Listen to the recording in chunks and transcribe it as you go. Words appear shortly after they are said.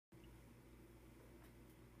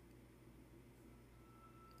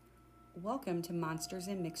Welcome to Monsters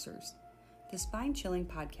and Mixers, the spine-chilling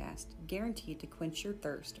podcast guaranteed to quench your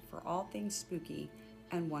thirst for all things spooky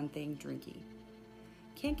and one thing drinky.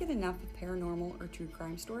 Can't get enough of paranormal or true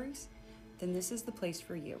crime stories? Then this is the place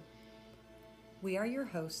for you. We are your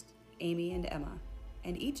hosts, Amy and Emma,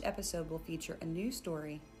 and each episode will feature a new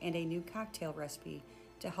story and a new cocktail recipe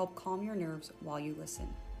to help calm your nerves while you listen.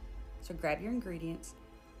 So grab your ingredients,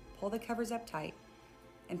 pull the covers up tight,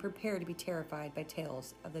 and prepare to be terrified by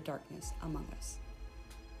tales of the darkness among us.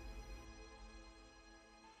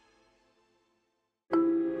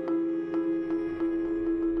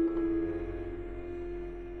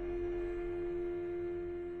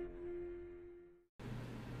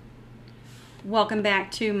 Welcome back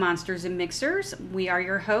to Monsters and Mixers. We are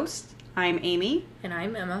your hosts. I'm Amy. And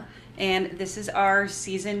I'm Emma. And this is our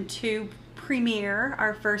Season 2 premiere,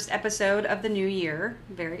 our first episode of the new year.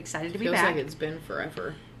 Very excited to be back. Feels like it's been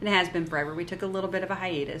forever. It has been forever. We took a little bit of a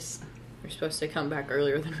hiatus. We're supposed to come back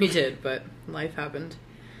earlier than we did, but life happened.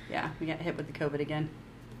 Yeah, we got hit with the COVID again.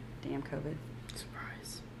 Damn COVID.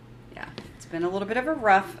 Surprise. Yeah, it's been a little bit of a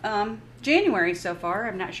rough January so far.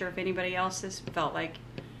 I'm not sure if anybody else has felt like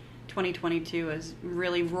 2022 has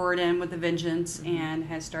really roared in with a vengeance and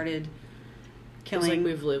has started killing. Feels like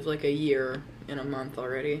we've lived like a year in a month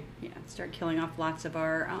already. Yeah, start killing off lots of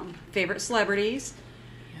our favorite celebrities.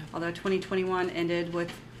 Yeah. Although 2021 ended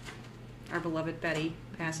with our beloved Betty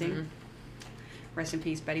passing. Mm-hmm. Rest in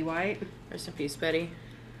peace, Betty White. Rest in peace, Betty.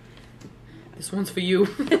 This one's for you.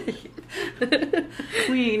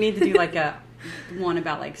 We need to do like a one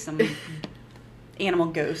about like some animal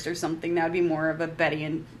ghost or something. That would be more of a Betty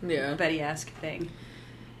and Betty-esque thing.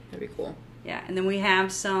 That'd be cool. Yeah, and then we have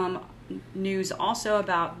some news also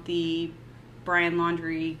about the Brian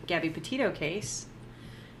Laundrie Gabby Petito case.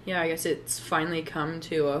 Yeah, I guess it's finally come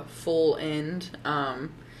to a full end.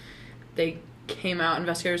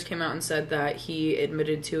 Investigators came out and said that he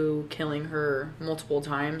admitted to killing her multiple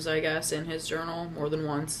times, I guess, in his journal, more than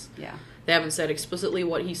once. Yeah. They haven't said explicitly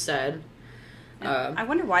what he said. I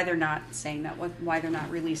wonder why they're not saying that, why they're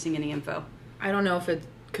not releasing any info. I don't know if it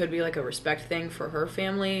could be like a respect thing for her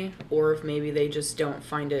family, or if maybe they just don't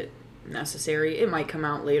find it necessary. It might come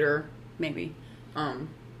out later. Maybe. I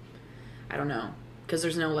don't know. Because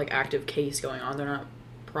there's no like active case going on. They're not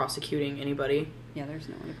prosecuting anybody. Yeah, there's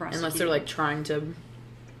no one to prosecute. Unless they're like trying to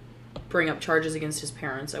bring up charges against his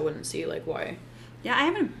parents. I wouldn't see like why. Yeah, I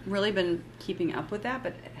haven't really been keeping up with that,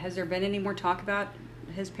 but has there been any more talk about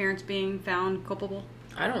his parents being found culpable?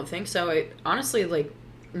 I don't think so. Honestly, like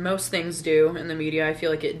most things do in the media, I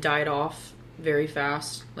feel like it died off very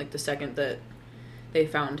fast. Like the second that they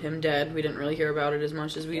found him dead, we didn't really hear about it as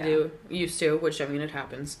much as we used to, which I mean, it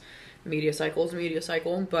happens. Media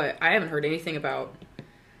cycle, but I haven't heard anything about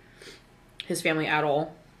his family at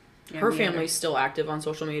all. Yeah, her family's still active on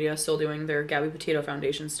social media, still doing their Gabby Petito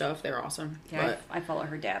Foundation stuff. They're awesome. Yeah, but I follow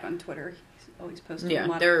her dad on Twitter. He's always posting a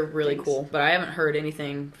lot they're of really things. cool. But I haven't heard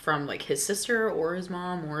anything from like his sister or his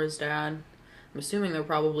mom or his dad. I'm assuming they're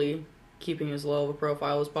probably keeping as low of a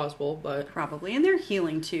profile as possible, but probably. And they're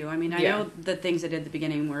healing too. I mean, I know the things they did at the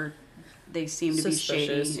beginning were they seemed to be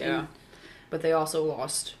shady. Yeah. But they also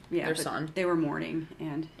lost their son. They were mourning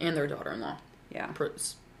and their daughter-in-law. Yeah.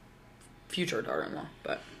 Future daughter-in-law,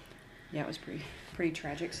 but yeah, it was pretty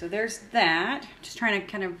tragic. So there's that. Just trying to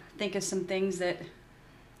kind of think of some things that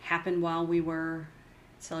happened while we were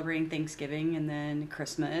celebrating Thanksgiving and then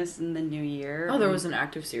Christmas and the New Year. Oh, there was an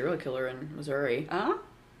active serial killer in Missouri. Oh?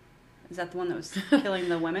 Is that the one that was killing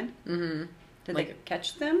the women? Mm-hmm. Did they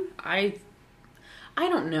catch them? I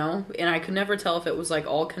don't know, and I could never tell if it was like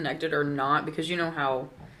all connected or not, because you know how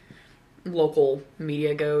local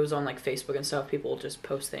media goes on like Facebook and stuff. People just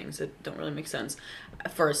post things that don't really make sense.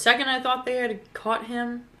 For a second I thought they had caught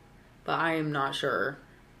him, but I am not sure,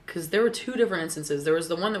 because there were two different instances. There was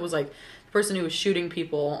the one that was like the person who was shooting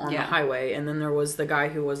people on the highway, and then there was the guy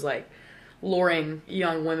who was like luring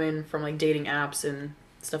young women from like dating apps and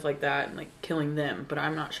stuff like that and like killing them, but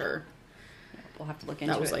I'm not sure. We'll have to look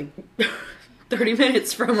into it. That was like 30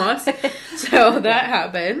 minutes from us, so that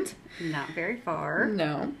happened. Not very far.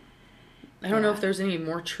 No. I don't know if there's any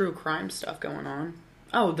more true crime stuff going on.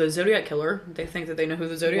 Oh, the Zodiac Killer. They think that they know who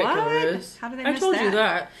the Zodiac Killer is. How did they miss that? I told you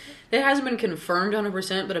that. It hasn't been confirmed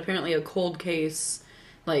 100%, but apparently a cold case,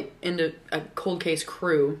 like, into a cold case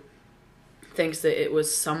crew thinks that it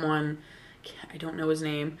was someone, I don't know his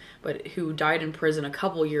name, but who died in prison a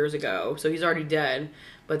couple years ago. So he's already dead,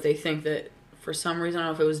 but they think that for some reason, I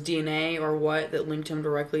don't know if it was DNA or what, that linked him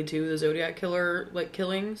directly to the Zodiac Killer, like,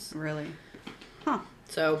 killings. Really? Huh.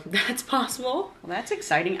 So that's possible. Well, that's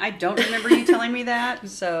exciting. I don't remember you telling me that.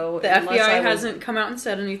 So the FBI hasn't come out and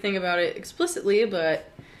said anything about it explicitly,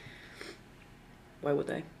 but Why would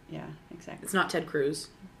they? Yeah, exactly. It's not Ted Cruz.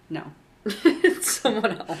 No. It's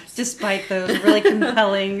someone else. Despite those really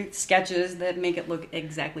compelling sketches that make it look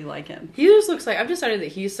exactly like him. He just looks like... I've decided that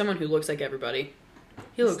he's someone who looks like everybody.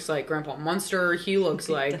 He looks like Grandpa Munster. He looks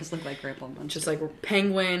like... He does look like Grandpa Munster. Just like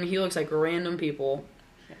Penguin. He looks like random people.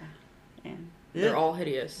 Yeah. And they're all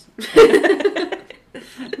hideous.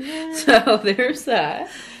 So there's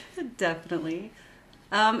that. Definitely.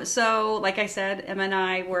 So, like I said, Emma and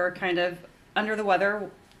I were kind of under the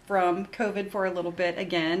weather from COVID for a little bit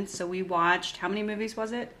again. So we watched, how many movies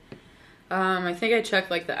was it? I think I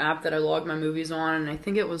checked like the app that I logged my movies on, and I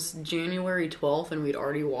think it was January 12th, and we'd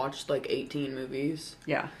already watched like 18 movies.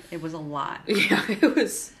 Yeah, it was a lot. Yeah, it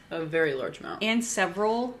was a very large amount. And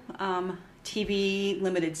several TV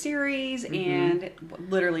limited series, and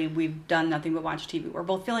literally we've done nothing but watch TV. We're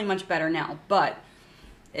both feeling much better now, but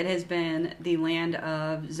it has been the land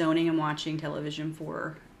of zoning and watching television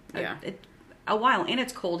for a while, and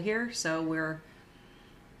it's cold here, so we're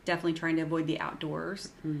definitely trying to avoid the outdoors.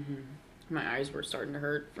 My eyes were starting to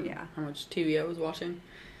hurt from how much TV I was watching.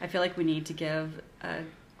 I feel like we need to give a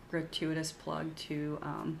gratuitous plug to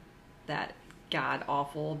that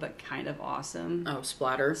god-awful but kind of awesome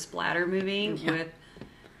Splatter movie with,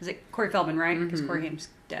 is it Corey Feldman, right? Because Corey Haim's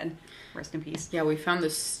dead. Rest in peace. Yeah, we found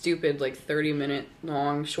this stupid, like, 30-minute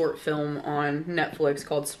long short film on Netflix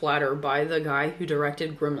called Splatter by the guy who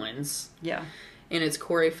directed Gremlins. Yeah. And it's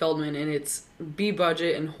Corey Feldman, and it's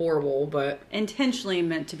B-budget and horrible, but... intentionally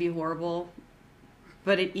meant to be horrible,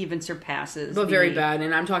 but it even surpasses. But very bad,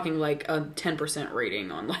 and I'm talking, like, a 10%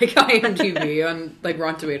 rating on, like, IMDb, on, like,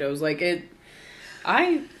 Rotten Tomatoes. Like,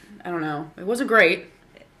 I don't know. It wasn't great.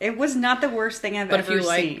 It was not the worst thing I've ever seen.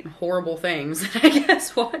 But if you like horrible things, I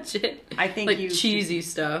guess watch it. I think like cheesy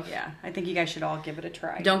stuff. Yeah, I think you guys should all give it a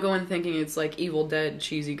try. Don't go in thinking it's like Evil Dead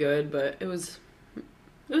cheesy good, but it was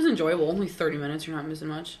enjoyable. Only 30 minutes. You're not missing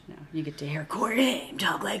much. No, you get to hear Corey Haim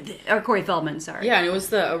talk like this, or Corey Feldman. Sorry. Yeah, and it was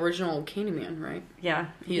the original Candyman, right? Yeah,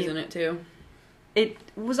 he's in it too. It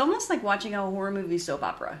was almost like watching a horror movie soap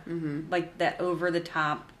opera. Like that over the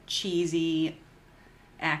top cheesy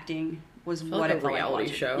acting. Was what like it a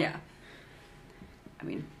reality show. Yeah. I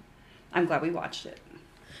mean, I'm glad we watched it.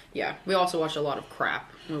 Yeah, we also watched a lot of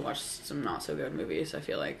crap. We watched some not so good movies, I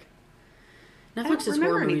feel like. Netflix's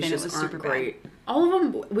horror movies just aren't great. Bad. All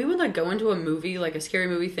of them, we would like go into a movie, like a scary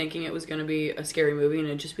movie, thinking it was going to be a scary movie, and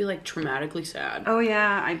it'd just be like traumatically sad. Oh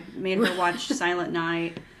yeah, I made her watch Silent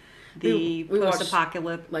Night, the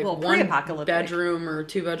post-apocalyptic, like pre-apocalyptic bedroom or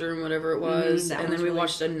 2-bedroom, whatever it was, and then we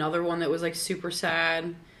watched another one that was like super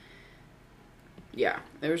sad. Yeah,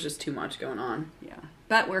 there was just too much going on. Yeah.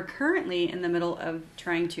 But we're currently in the middle of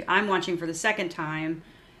I'm watching for the second time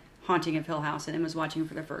Haunting of Hill House, and Emma's watching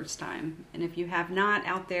for the first time. And if you have not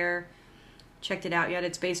out there checked it out yet,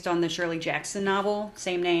 it's based on the Shirley Jackson novel,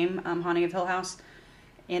 same name, Haunting of Hill House.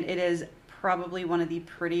 And it is probably one of the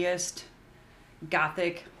prettiest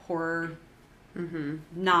gothic horror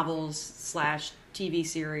novels / TV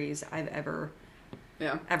series I've ever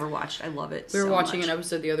watched. I love it. We were watching an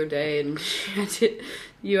episode the other day, and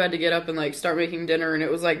you had to get up and like start making dinner, and it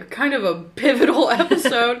was like kind of a pivotal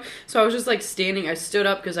episode. So I was just like I stood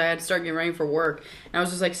up because I had to start getting ready for work, and I was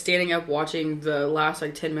just like standing up watching the last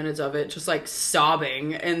like 10 minutes of it, just like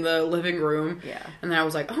sobbing in the living room. Yeah. And then I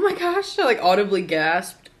was like, oh my gosh, I like audibly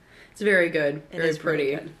gasped. It's very good. Very pretty.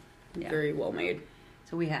 Really good. Yeah. Very well made.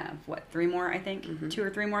 So we have, 3 more, I think? 2 or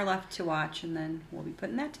 3 more left to watch, and then we'll be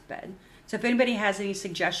putting that to bed. So if anybody has any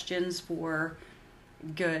suggestions for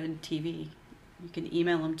good TV, you can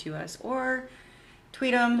email them to us or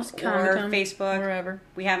tweet them or Facebook. Wherever.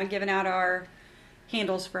 We haven't given out our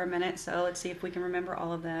handles for a minute, so let's see if we can remember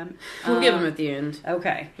all of them. We'll give them at the end.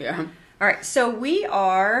 Okay. Yeah. All right, so we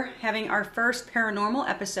are having our first paranormal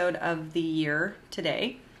episode of the year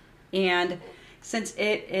today, and since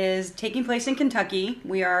it is taking place in Kentucky,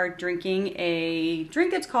 we are drinking a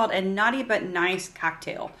drink that's called a Naughty But Nice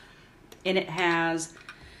cocktail. And it has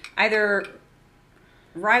either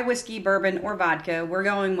rye whiskey, bourbon, or vodka. We're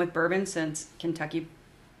going with bourbon since Kentucky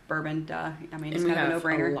bourbon, duh. I mean, it's kind of a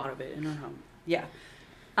no-brainer. We have a lot of it in our home. Yeah.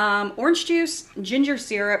 Orange juice, ginger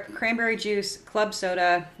syrup, cranberry juice, club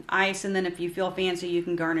soda, ice, and then if you feel fancy, you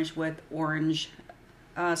can garnish with orange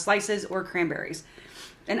slices or cranberries.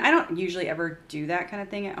 And I don't usually ever do that kind of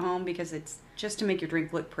thing at home because it's just to make your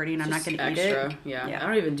drink look pretty, and I'm not going to eat it. Yeah. I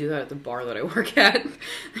don't even do that at the bar that I work at.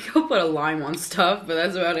 Like, I'll put a lime on stuff, but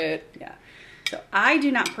that's about it. Yeah. So I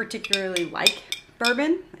do not particularly like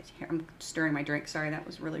bourbon. Here, I'm stirring my drink. Sorry, that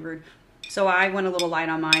was really rude. So I went a little light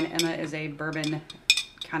on mine. Emma is a bourbon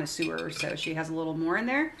connoisseur, so she has a little more in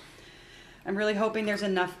there. I'm really hoping there's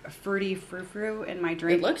enough fruity frou-frou in my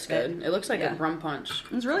drink. It looks good. It looks like a rum punch.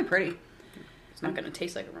 It's really pretty. It's not going to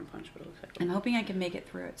taste like a rum punch, but it looks like I'm hoping I can make it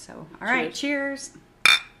through it. So, all right, cheers.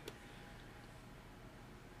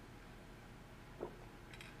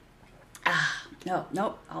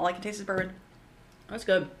 Nope. All I can taste is bourbon. That's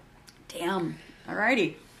good. Damn.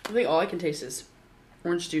 Alrighty. I think all I can taste is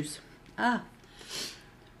orange juice.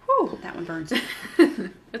 Whew, that one burns.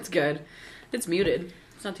 It's good. It's muted.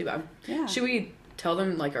 It's not too bad. Yeah. Should we tell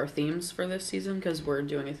them like our themes for this season? Because we're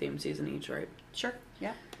doing a theme season each, right? Sure.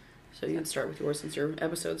 Yeah. So you can start with yours since your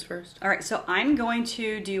episode's first. All right. So I'm going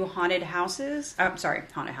to do haunted houses. I'm sorry,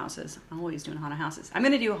 haunted houses. I'm always doing haunted houses. I'm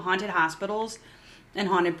going to do haunted hospitals and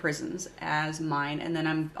haunted prisons as mine. And then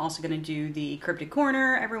I'm also going to do the cryptid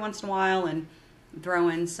corner every once in a while and throw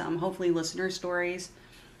in some, hopefully, listener stories.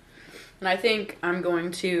 And I think I'm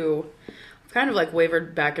going to, kind of like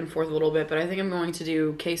wavered back and forth a little bit, but I think I'm going to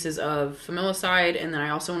do cases of familicide, and then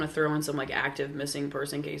I also want to throw in some like active missing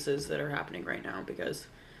person cases that are happening right now, because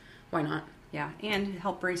why not? Yeah, and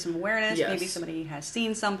help bring some awareness. Yes. Maybe somebody has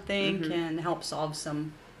seen something, can help solve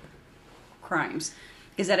some crimes.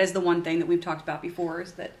 Because that is the one thing that we've talked about before,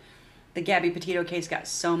 is that the Gabby Petito case got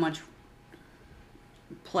so much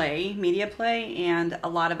media play, and a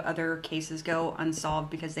lot of other cases go unsolved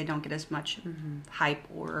because they don't get as much hype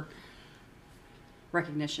or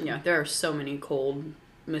recognition. Yeah, there are so many cold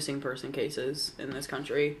missing person cases in this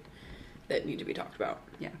country that need to be talked about.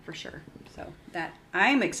 Yeah, for sure. So that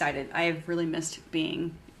I'm excited. I have really missed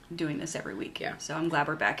doing this every week. Yeah. So I'm glad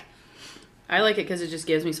we're back. I like it because it just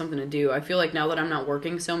gives me something to do. I feel like now that I'm not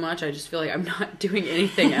working so much, I just feel like I'm not doing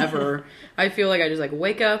anything ever. I feel like I just like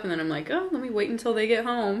wake up and then I'm like, oh, let me wait until they get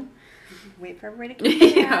home. Wait for everybody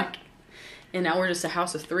to come back. And now we're just a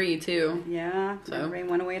house of 3 too. Yeah. So everybody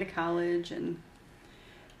went away to college, and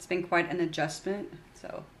it's been quite an adjustment.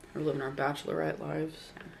 So we're living our bachelorette lives.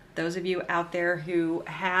 Those of you out there who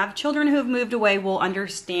have children who have moved away will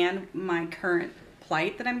understand my current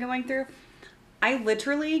plight that I'm going through. I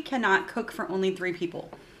literally cannot cook for only 3 people.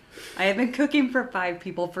 I have been cooking for 5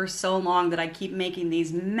 people for so long that I keep making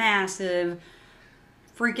these massive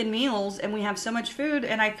freaking meals, and we have so much food,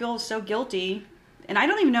 and I feel so guilty. And I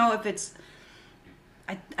don't even know if it's...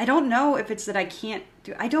 I don't know if it's that I can't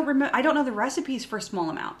do... I don't know the recipes for small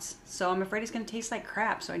amounts. So I'm afraid it's going to taste like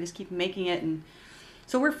crap, so I just keep making it, and...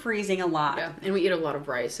 So we're freezing a lot. Yeah, and we eat a lot of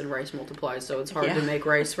rice, and rice multiplies, so it's hard to make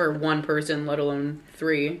rice for 1 person, let alone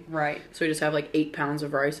 3. Right. So we just have like 8 pounds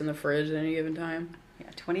of rice in the fridge at any given time. Yeah,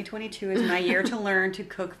 2022 is my year to learn to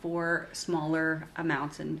cook for smaller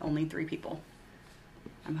amounts and only 3 people.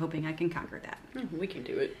 I'm hoping I can conquer that. We can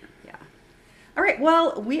do it. Yeah. All right,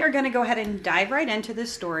 well, we are going to go ahead and dive right into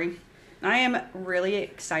this story. I am really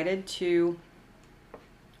excited to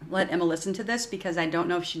let Emma listen to this because I don't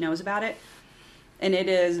know if she knows about it. And it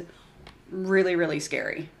is really, really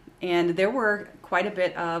scary. And there were quite a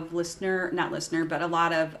bit of a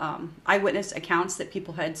lot of eyewitness accounts that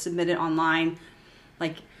people had submitted online,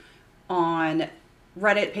 like on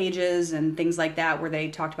Reddit pages and things like that, where they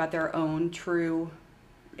talked about their own true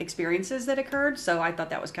experiences that occurred. So I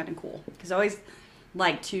thought that was kind of cool, because I always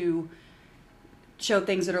like to show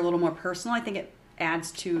things that are a little more personal. I think it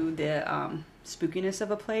adds to the spookiness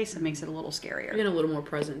of a place and makes it a little scarier. And a little more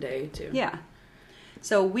present day, too. Yeah.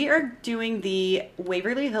 So we are doing the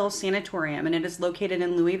Waverly Hills Sanatorium, and it is located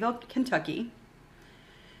in Louisville, Kentucky.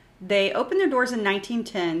 They opened their doors in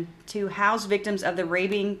 1910 to house victims of the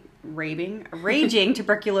raging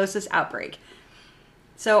tuberculosis outbreak.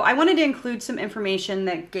 So I wanted to include some information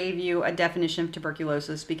that gave you a definition of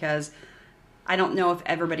tuberculosis, because I don't know if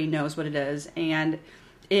everybody knows what it is, and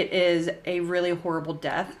it is a really horrible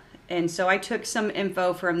death. And so I took some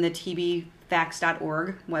info from the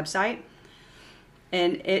tbfacts.org website.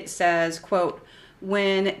 And it says, quote,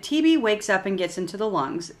 "When TB wakes up and gets into the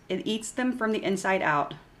lungs, it eats them from the inside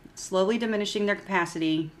out, slowly diminishing their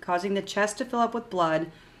capacity, causing the chest to fill up with blood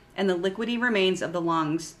and the liquidy remains of the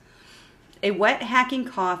lungs. A wet, hacking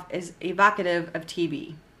cough is evocative of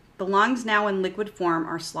TB. The lungs, now in liquid form,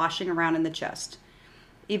 are sloshing around in the chest.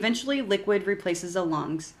 Eventually, liquid replaces the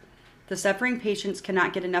lungs. The suffering patients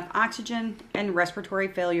cannot get enough oxygen, and respiratory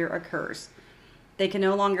failure occurs. They can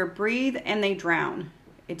no longer breathe, and they drown.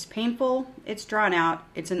 It's painful, it's drawn out,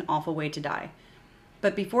 it's an awful way to die.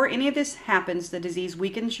 But before any of this happens, the disease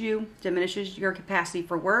weakens you, diminishes your capacity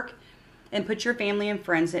for work, and puts your family and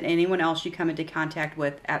friends and anyone else you come into contact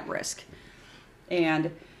with at risk."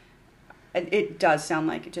 And it does sound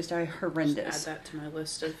like just a horrendous... Just add that to my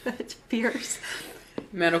list of fears.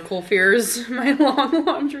 Medical fears, my long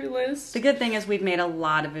laundry list. The good thing is we've made a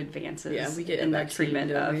lot of advances we get in the vaccine,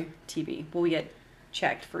 treatment of TB. Well, we get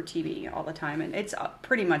checked for TB all the time, and it's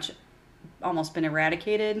pretty much almost been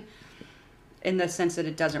eradicated in the sense that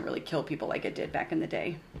it doesn't really kill people like it did back in the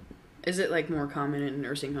day. Is it like more common in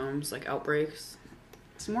nursing homes, like outbreaks?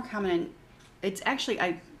 It's more common in, it's actually,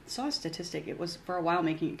 I saw a statistic, it was for a while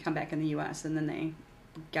making it come back in the US, and then they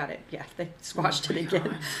got it, they squashed it again.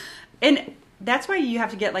 God. And that's why you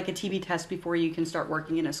have to get like a TB test before you can start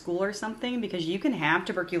working in a school or something, because you can have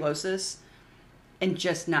tuberculosis and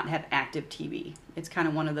just not have active TB. It's kind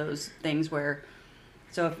of one of those things where,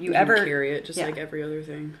 so if you ever carry it, just like every other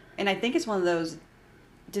thing. And I think it's one of those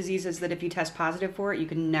diseases that if you test positive for it, you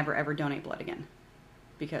can never ever donate blood again,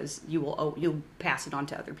 because you'll pass it on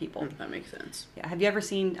to other people. That makes sense. Yeah. Have you ever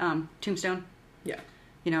seen Tombstone? Yeah.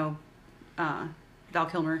 You know, Val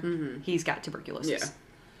Kilmer. Mm-hmm. He's got tuberculosis. Yeah.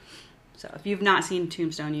 So if you've not seen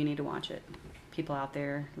Tombstone, you need to watch it. People out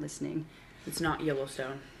there listening. It's not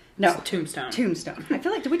Yellowstone. No. It's Tombstone. Tombstone. I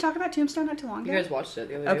feel like, did we talk about Tombstone not too long ago? You guys watched it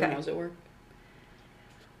the other day when I was at work.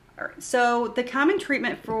 All right. So the common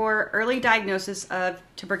treatment for early diagnosis of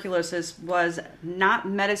tuberculosis was not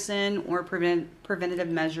medicine or preventative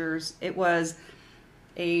measures. It was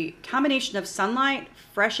a combination of sunlight,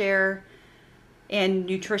 fresh air, and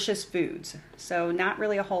nutritious foods. So not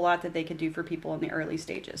really a whole lot that they could do for people in the early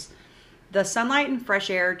stages. The sunlight and fresh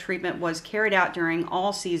air treatment was carried out during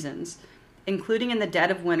all seasons, including in the dead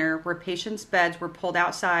of winter, where patients' beds were pulled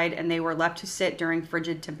outside and they were left to sit during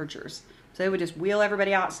frigid temperatures. So they would just wheel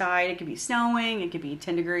everybody outside. It could be snowing, it could be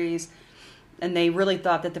 10 degrees. And they really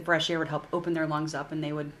thought that the fresh air would help open their lungs up and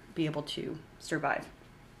they would be able to survive.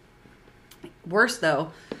 Worse,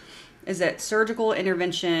 though, is that surgical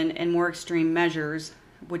intervention and more extreme measures,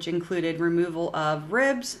 which included removal of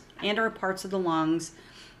ribs and or parts of the lungs,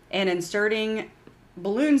 and inserting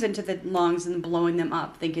balloons into the lungs and blowing them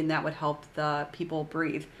up, thinking that would help the people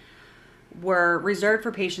breathe, were reserved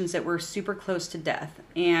for patients that were super close to death.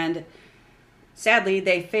 And sadly,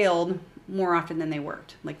 they failed more often than they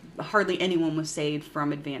worked. Like, hardly anyone was saved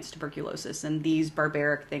from advanced tuberculosis, and these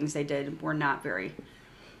barbaric things they did were not very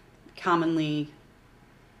commonly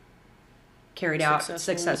carried out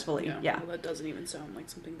successfully. Yeah. Well, that doesn't even sound like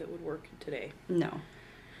something that would work today. No.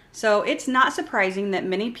 So it's not surprising that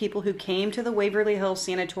many people who came to the Waverly Hills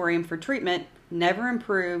Sanatorium for treatment never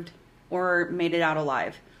improved or made it out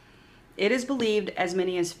alive. It is believed as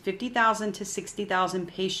many as 50,000 to 60,000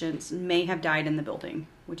 patients may have died in the building,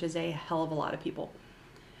 which is a hell of a lot of people.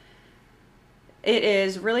 It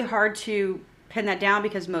is really hard to pin that down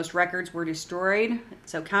because most records were destroyed,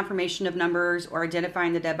 so confirmation of numbers or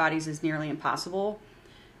identifying the dead bodies is nearly impossible.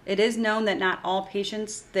 It is known that not all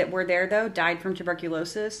patients that were there, though, died from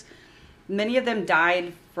tuberculosis. Many of them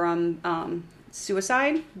died from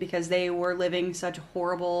suicide because they were living such a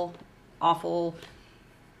horrible, awful,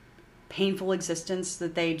 painful existence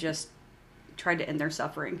that they just tried to end their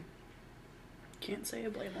suffering. Can't say I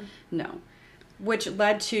blame them. No. Which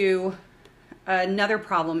led to another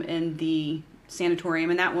problem in the sanatorium,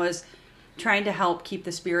 and that was trying to help keep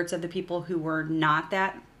the spirits of the people who were not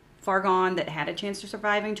that far gone, that had a chance of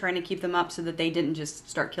surviving, trying to keep them up so that they didn't just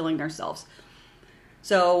start killing themselves.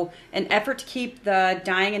 So an effort to keep the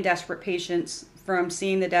dying and desperate patients from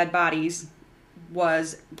seeing the dead bodies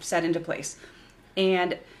was set into place.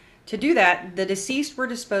 And to do that, the deceased were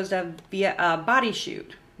disposed of via a body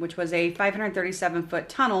chute, which was a 537-foot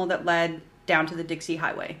tunnel that led down to the Dixie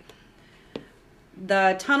Highway.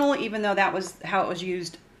 The tunnel, even though that was how it was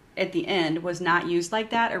used at the end, was not used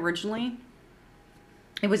like that originally.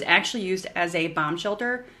 It was actually used as a bomb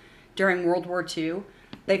shelter during World War II.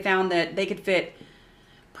 They found that they could fit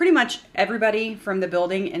pretty much everybody from the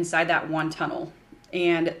building inside that one tunnel.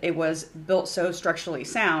 And it was built so structurally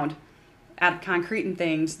sound out of concrete and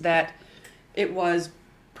things that it was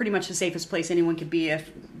pretty much the safest place anyone could be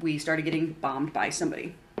if we started getting bombed by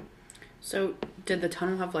somebody. So did the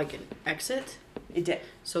tunnel have like an exit? It did.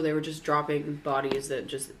 So they were just dropping bodies that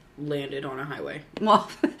just landed on a highway. Well,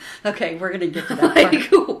 okay, we're going to get to that like,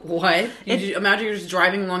 part. What? Imagine you're just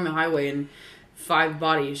driving along the highway and 5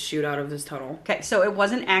 bodies shoot out of this tunnel. Okay, so it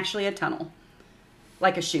wasn't actually a tunnel.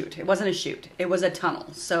 Like a chute. It wasn't a chute. It was a tunnel.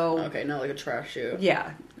 So okay, not like a trash chute.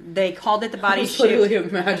 Yeah. They called it the body chute. I was literally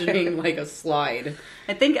imagining like a slide.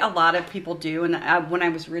 I think a lot of people do, and when I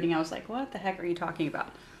was reading, I was like, what the heck are you talking about?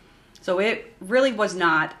 So it really was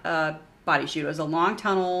not a body chute. It was a long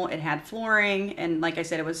tunnel. It had flooring, and like I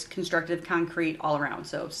said, it was constructed of concrete all around.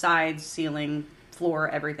 So sides, ceiling, floor,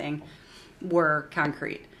 everything were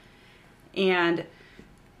concrete. And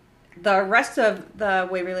the rest of the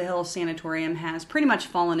Waverly Hills Sanatorium has pretty much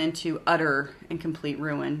fallen into utter and complete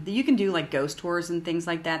ruin. You can do like ghost tours and things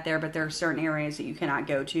like that there, but there are certain areas that you cannot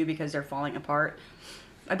go to because they're falling apart.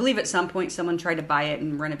 I believe at some point someone tried to buy it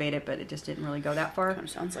and renovate it, but it just didn't really go that far. Kind of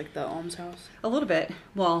sounds like the almshouse. A little bit.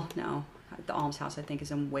 Well, no. The almshouse, I think,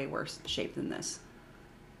 is in way worse shape than this.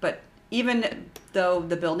 But even though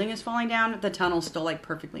the building is falling down, the tunnel's still, like,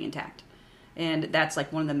 perfectly intact. And that's,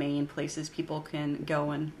 like, one of the main places people can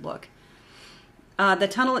go and look. The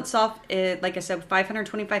tunnel itself, like I said,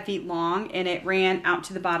 525 feet long, and it ran out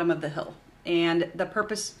to the bottom of the hill. And the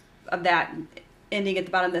purpose of that ending at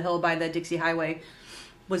the bottom of the hill by the Dixie Highway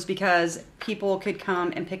was because people could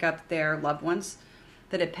come and pick up their loved ones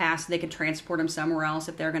that had passed. They could transport them somewhere else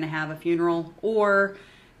if they're going to have a funeral, or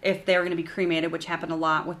if they're going to be cremated, which happened a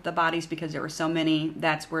lot with the bodies because there were so many.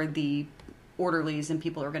 That's where the orderlies and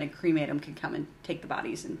people who are going to cremate them could come and take the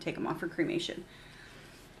bodies and take them off for cremation.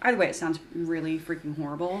 Either way, it sounds really freaking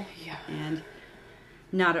horrible. Yeah. And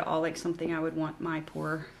not at all like something I would want my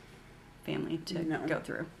poor family to go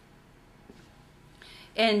through.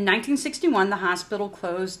 In 1961, the hospital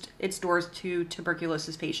closed its doors to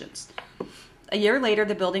tuberculosis patients. A year later,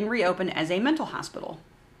 the building reopened as a mental hospital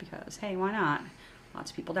because, hey, why not?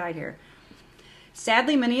 Lots of people died here.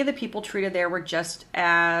 Sadly, many of the people treated there were just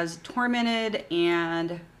as tormented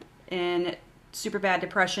and in super bad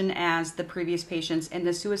depression as the previous patients, and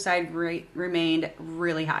the suicide rate remained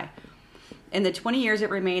really high. In the 20 years it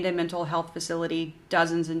remained a mental health facility,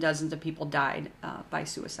 dozens and dozens of people died by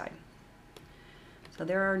suicide. So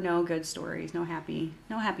there are no good stories, no happy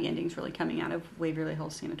endings really coming out of Waverly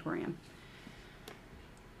Hills Sanatorium.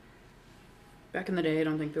 Back in the day, I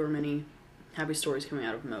don't think there were many happy stories coming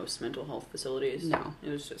out of most mental health facilities. No. It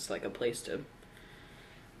was just like a place to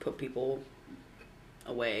put people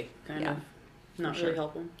away, kind of. Not really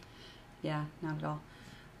help them. Yeah, not at all.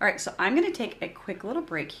 All right, so I'm going to take a quick little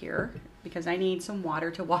break here because I need some water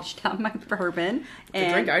to wash down my bourbon. The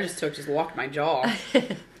drink I just took just locked my jaw.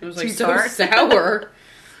 It was like so tart. sour.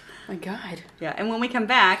 My God. Yeah, and when we come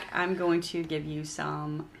back, I'm going to give you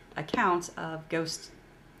some accounts of ghosts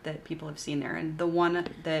that people have seen there. And the one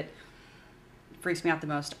that freaks me out the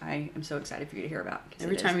most, I am so excited for you to hear about.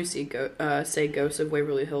 Every time you see say Ghosts of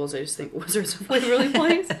Waverly Hills, I just think Wizards of Waverly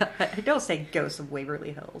Place. I don't say Ghosts of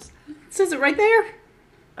Waverly Hills. It says it right there.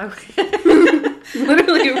 Okay.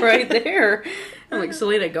 Literally right there. I'm like,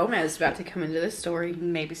 Selena Gomez is about to come into this story.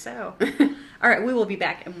 Maybe so. All right, we will be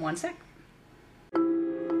back in one sec.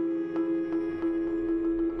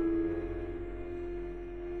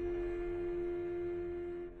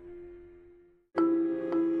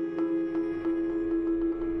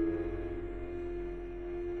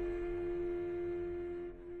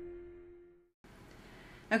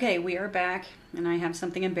 Okay, we are back, and I have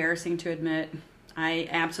something embarrassing to admit. I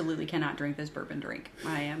absolutely cannot drink this bourbon drink.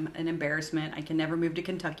 I am an embarrassment. I can never move to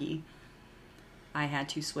Kentucky. I had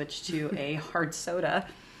to switch to a hard soda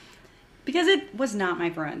because it was not my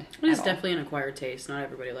friend. It is definitely an acquired taste. Not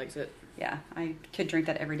everybody likes it. Yeah, I could drink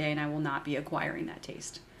that every day, and I will not be acquiring that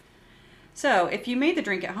taste. So, if you made the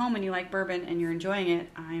drink at home and you like bourbon and you're enjoying it,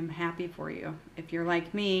 I'm happy for you. If you're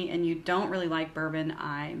like me and you don't really like bourbon,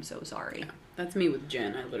 I'm so sorry. Yeah, that's me with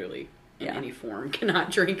gin. I literally, in any form,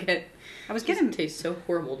 cannot drink it. It tastes so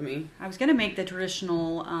horrible to me. I was gonna make the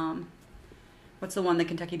traditional, what's the one, the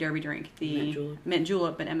Kentucky Derby drink? The mint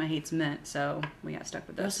julep, but Emma hates mint, so we got stuck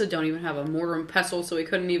with this. We also don't even have a mortar and pestle, so we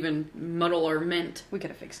couldn't even muddle our mint. We could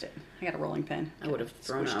have fixed it. I got a rolling pin. I would have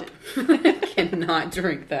thrown up. I cannot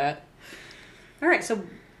drink that. All right, so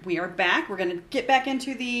we are back. We're going to get back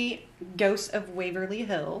into the Ghosts of Waverly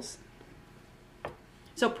Hills.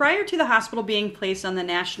 So prior to the hospital being placed on the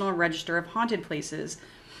National Register of Haunted Places,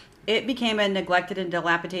 it became a neglected and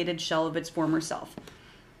dilapidated shell of its former self.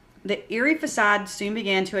 The eerie facade soon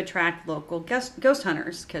began to attract local ghost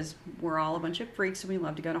hunters, because we're all a bunch of freaks and we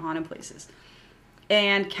love to go to haunted places.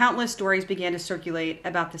 And countless stories began to circulate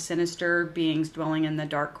about the sinister beings dwelling in the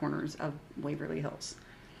dark corners of Waverly Hills.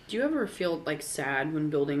 Do you ever feel like sad when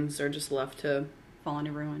buildings are just left to fall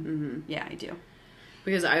into ruin? Mm-hmm. Yeah, I do.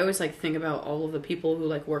 Because I always like think about all of the people who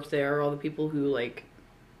like worked there, all the people who like,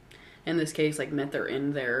 in this case, like met their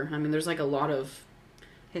end there. I mean, there's like a lot of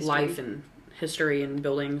life and history in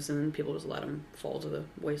buildings, and people just let them fall to the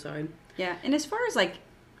wayside. Yeah, and as far as like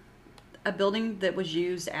a building that was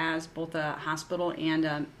used as both a hospital and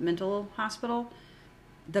a mental hospital,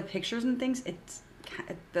 the pictures and things,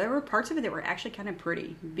 there were parts of it that were actually kind of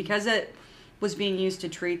pretty because it was being used to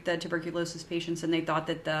treat the tuberculosis patients, and they thought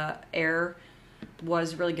that the air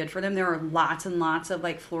was really good for them. There were lots and lots of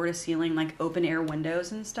like floor to ceiling, like open air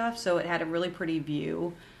windows and stuff. So it had a really pretty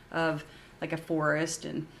view of like a forest,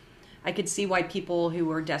 and I could see why people who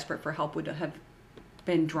were desperate for help would have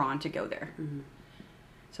been drawn to go there. Mm-hmm.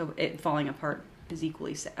 So it falling apart is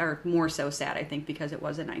equally sad, or more so sad, I think, because it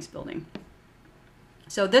was a nice building.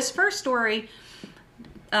 So this first story,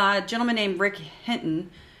 a gentleman named Rick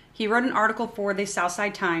Hinton, he wrote an article for the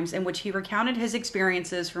Southside Times in which he recounted his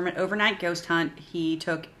experiences from an overnight ghost hunt he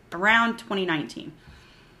took around 2019.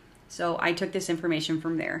 So I took this information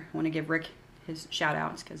from there. I want to give Rick his shout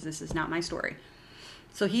outs because this is not my story.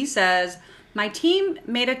 So he says, my team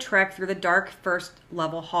made a trek through the dark first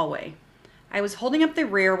level hallway. I was holding up the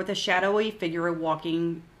rear with a shadowy figure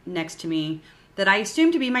walking next to me that I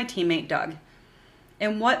assumed to be my teammate Doug.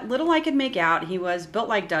 And what little I could make out, he was built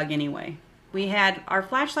like Doug anyway. We had our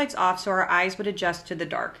flashlights off so our eyes would adjust to the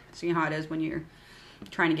dark. So you know how it is when you're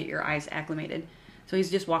trying to get your eyes acclimated. So he's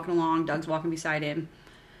just walking along, Doug's walking beside him.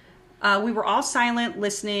 We were all silent,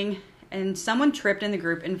 listening, and someone tripped in the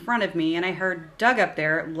group in front of me, and I heard Doug up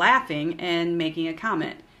there laughing and making a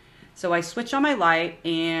comment. So I switched on my light,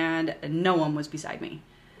 and no one was beside me.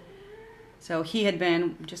 So he had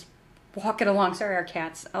been just walking along. Sorry, our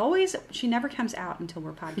cat's always, she never comes out until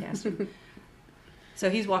we're podcasting. So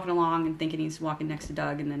he's walking along and thinking he's walking next to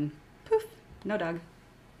Doug, and then poof, no Doug.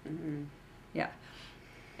 Mm-hmm. Yeah.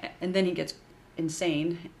 And then he gets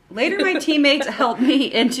insane. Later, my teammates helped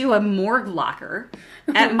me into a morgue locker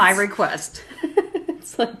at my request.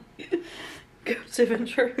 It's like Ghost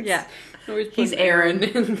Adventures. Yeah. He's Aaron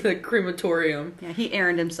in the crematorium. Yeah, he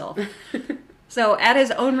Aaroned himself. So at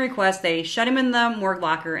his own request, they shut him in the morgue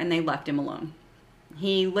locker and they left him alone.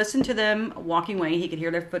 He listened to them walking away. He could hear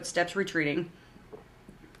their footsteps retreating.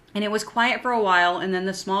 And it was quiet for a while, and then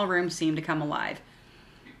the small room seemed to come alive.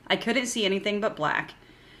 I couldn't see anything but black.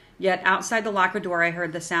 Yet outside the locker door, I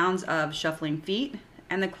heard the sounds of shuffling feet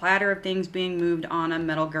and the clatter of things being moved on a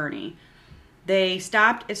metal gurney. They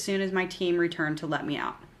stopped as soon as my team returned to let me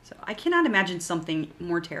out. So I cannot imagine something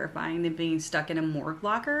more terrifying than being stuck in a morgue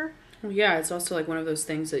locker. Well, yeah, it's also like one of those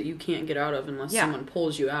things that you can't get out of unless someone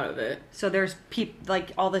pulls you out of it. So there's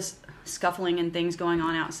like all this scuffling and things going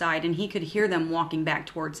on outside, and he could hear them walking back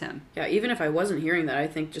towards him. Yeah, even if I wasn't hearing that, I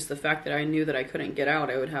think just the fact that I knew that I couldn't get out,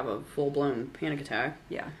 I would have a full-blown panic attack.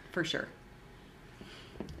 Yeah, for sure.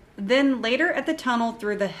 Then later at the tunnel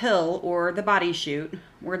through the hill, or the body chute,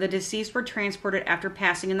 where the deceased were transported after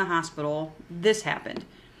passing in the hospital, this happened.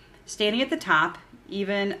 Standing at the top,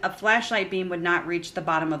 even a flashlight beam would not reach the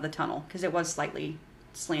bottom of the tunnel, because it was slightly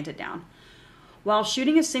slanted down. While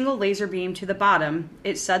shooting a single laser beam to the bottom,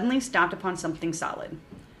 it suddenly stopped upon something solid.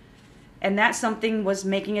 And that something was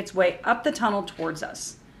making its way up the tunnel towards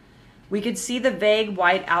us. We could see the vague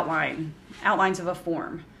white outlines of a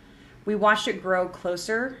form. We watched it grow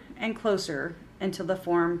closer and closer until the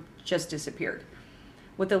form just disappeared,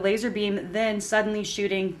 with the laser beam then suddenly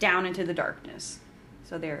shooting down into the darkness.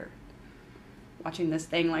 So they're watching this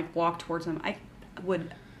thing like walk towards them. I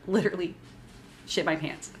would literally shit my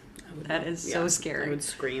pants. That is so scary. I would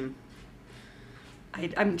scream.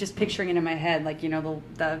 I'm just picturing it in my head, like, you know,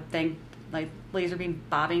 the thing, like laser beam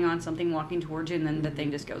bobbing on something walking towards you, and then the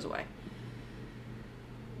thing just goes away.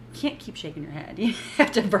 You can't keep shaking your head. You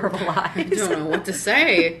have to verbalize. I don't know what to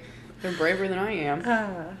say. They're braver than I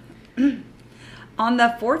am. On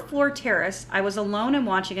the 4th floor terrace, I was alone and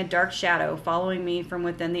watching a dark shadow following me from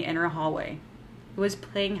within the inner hallway. It was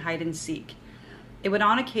playing hide and seek. It would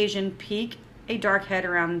on occasion peek a dark head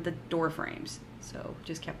around the door frames. So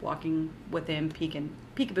just kept walking with him,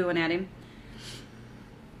 peekabooing at him.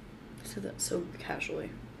 I said that so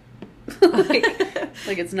casually. like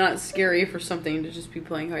it's not scary for something to just be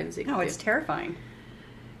playing hide and seek. No, it's terrifying.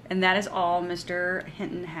 And that is all Mr.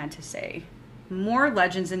 Hinton had to say. More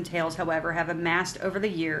legends and tales, however, have amassed over the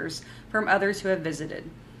years from others who have visited.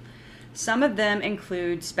 Some of them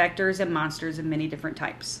include specters and monsters of many different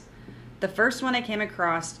types. The first one I came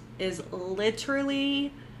across is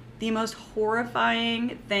literally the most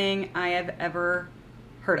horrifying thing I have ever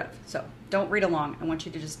heard of. So don't read along. I want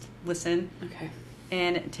you to just listen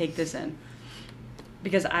and take this in.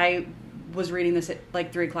 Because I was reading this at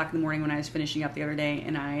like 3 o'clock in the morning when I was finishing up the other day,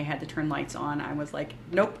 and I had to turn lights on. I was like,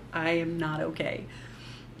 nope, I am not okay.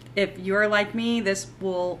 If you're like me, this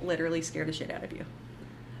will literally scare the shit out of you.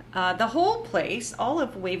 The whole place, all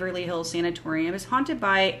of Waverly Hills Sanatorium, is haunted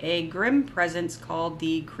by a grim presence called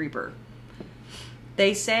the Creeper.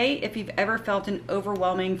 They say if you've ever felt an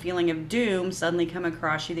overwhelming feeling of doom suddenly come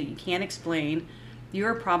across you that you can't explain, you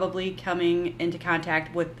are probably coming into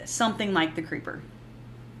contact with something like the Creeper.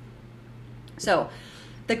 So,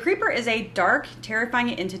 the Creeper is a dark,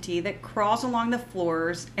 terrifying entity that crawls along the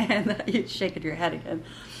floors, and you're shaking your head again,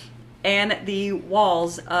 and the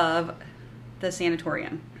walls of the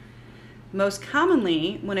sanatorium. Most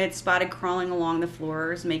commonly, when it's spotted crawling along the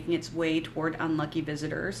floors, making its way toward unlucky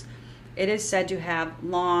visitors, it is said to have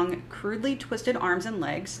long, crudely twisted arms and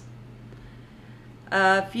legs.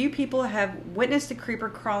 A few people have witnessed the creeper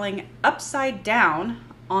crawling upside down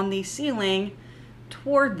on the ceiling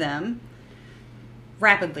toward them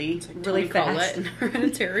rapidly, It's like really Toni fast. Collette in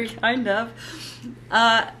Hereditary. Kind of.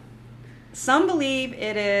 Some believe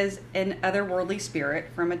it is an otherworldly spirit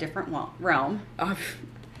from a different realm.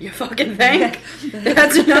 You fucking think?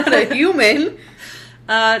 That's not a human.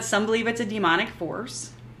 Some believe it's a demonic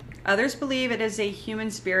force. Others believe it is a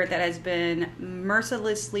human spirit that has been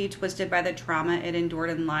mercilessly twisted by the trauma it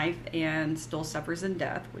endured in life and still suffers in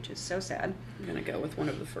death, which is so sad. I'm going to go with one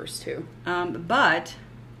of the first two. But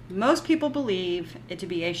most people believe it to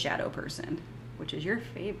be a shadow person, which is your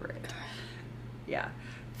favorite. Yeah.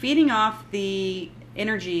 Feeding off the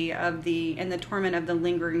energy of and the torment of the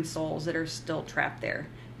lingering souls that are still trapped there.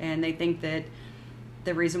 And they think that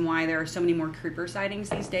the reason why there are so many more creeper sightings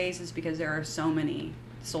these days is because there are so many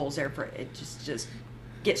souls there for it just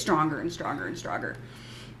get stronger and stronger and stronger.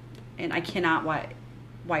 And I cannot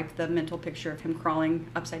wipe the mental picture of him crawling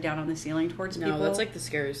upside down on the ceiling towards people. No, that's like the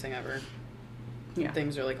scariest thing ever. Yeah. When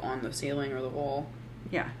things are like on the ceiling or the wall.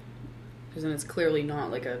 Yeah. Because then it's clearly not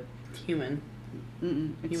like a human.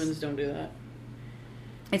 Humans don't do that.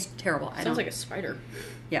 It's terrible. Sounds like a spider.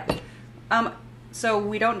 Yeah. So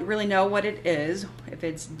we don't really know what it is, if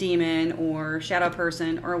it's demon or shadow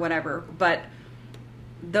person or whatever, but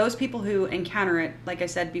those people who encounter it, like I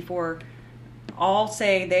said before, all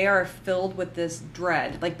say they are filled with this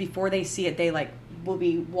dread. Like before they see it, they like will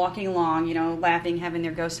be walking along, you know, laughing, having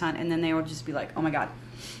their ghost hunt, and then they will just be like, oh my God,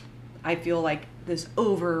 I feel like this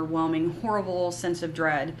overwhelming, horrible sense of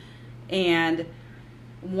dread. And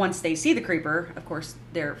once they see the creeper, of course,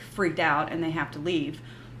 they're freaked out and they have to leave.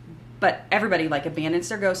 But everybody like abandons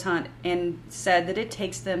their ghost hunt and said that it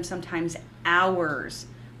takes them sometimes hours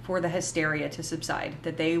for the hysteria to subside,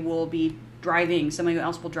 that they will be driving, somebody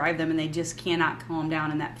else will drive them, and they just cannot calm down,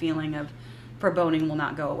 and that feeling of foreboding will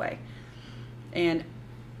not go away. And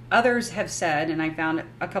others have said, and I found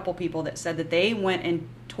a couple people that said that they went and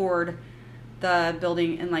toured the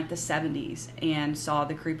building in like the 70s and saw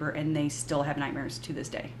the creeper, and they still have nightmares to this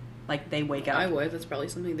day. Like they wake up. I would. That's probably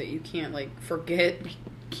something that you can't like forget.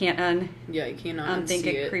 Can't Yeah, you cannot unthink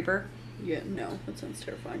unsee a it. creeper. Yeah, no, that sounds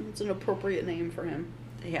terrifying. It's an appropriate name for him.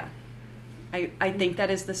 Yeah. I think that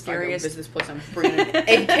is the scariest. If I go visit this place, I'm bringing an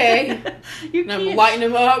AK. You and I'm can't lighting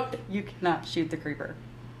him up. You cannot shoot the creeper.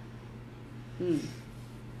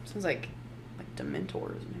 Sounds like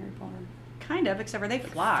Dementors in Harry Potter. Kind of, except for they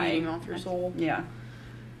fly. Feeding off your soul. Yeah.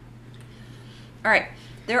 All right.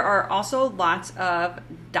 There are also lots of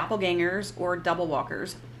doppelgangers or double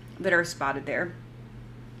walkers that are spotted there.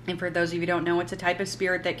 And for those of you who don't know, it's a type of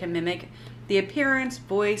spirit that can mimic the appearance,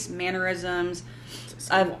 voice, mannerisms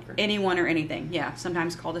of anyone or anything. Yeah,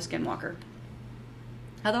 sometimes called a skinwalker.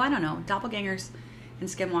 Although, I don't know, doppelgangers and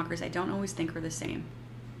skinwalkers I don't always think are the same.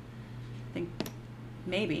 I think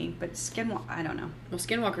maybe, but I don't know. Well,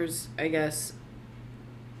 skinwalkers, I guess,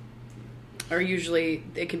 are usually,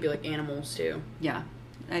 it can be like animals too. Yeah.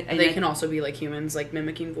 They can also be like humans, like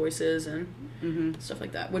mimicking voices and stuff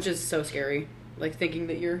like that, which is so scary. Like thinking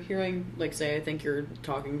that you're hearing, like say, I think you're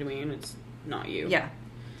talking to me and it's not you. Yeah.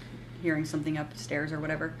 Hearing something upstairs or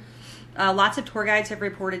whatever. Lots of tour guides have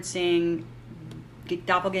reported seeing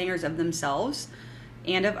doppelgangers of themselves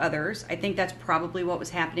and of others. I think that's probably what was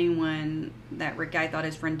happening when that Rick guy thought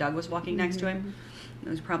his friend Doug was walking next to him. It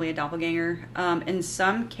was probably a doppelganger. In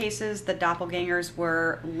some cases, the doppelgangers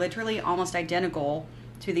were literally almost identical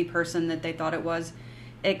to the person that they thought it was,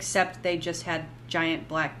 except they just had giant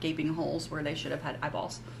black gaping holes where they should have had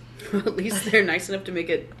eyeballs. Well, at least they're nice enough to make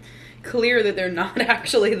it clear that they're not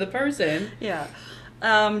actually the person. Yeah.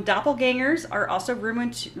 Doppelgangers are also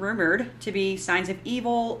rumored to be signs of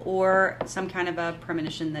evil or some kind of a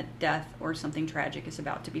premonition that death or something tragic is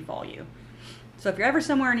about to befall you. So if you're ever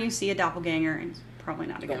somewhere and you see a doppelganger, it's probably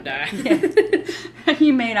not going to die. Yeah.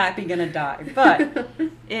 You may not be going to die, but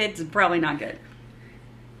it's probably not good.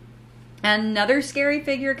 Another scary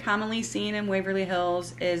figure commonly seen in Waverly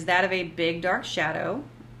Hills is that of a big dark shadow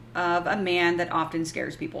of a man that often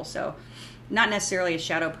scares people. So not necessarily a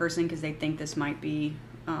shadow person because they think this might be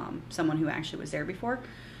someone who actually was there before.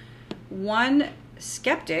 One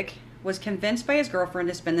skeptic was convinced by his girlfriend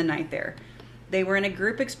to spend the night there. They were in a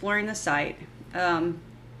group exploring the site.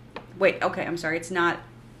 It's not.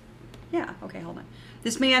 Yeah, okay, hold on.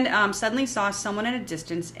 This man suddenly saw someone at a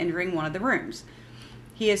distance entering one of the rooms.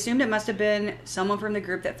 He assumed it must have been someone from the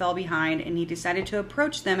group that fell behind, and he decided to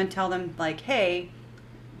approach them and tell them, like, hey,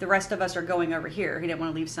 the rest of us are going over here. He didn't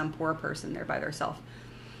want to leave some poor person there by themselves.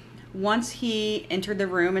 Once he entered the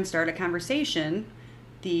room and started a conversation,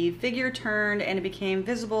 The figure turned and it became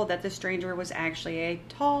visible that the stranger was actually a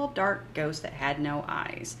tall, dark ghost that had no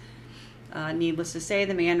eyes. Needless to say,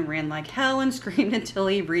 the man ran like hell and screamed until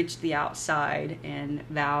he reached the outside and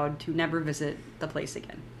vowed to never visit the place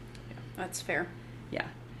again. Yeah, that's fair. Yeah.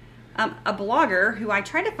 A blogger who I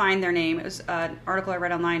tried to find their name, it was an article I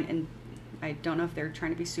read online, and I don't know if they're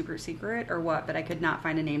trying to be super secret or what, but I could not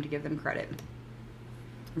find a name to give them credit.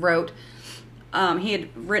 Wrote, he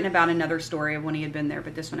had written about another story of when he had been there,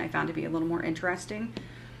 but this one I found to be a little more interesting.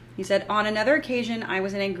 He said, on another occasion, I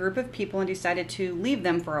was in a group of people and decided to leave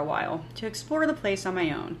them for a while to explore the place on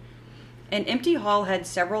my own. An empty hall had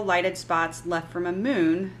several lighted spots left from a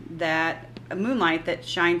moonlight that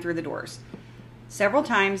shined through the doors. Several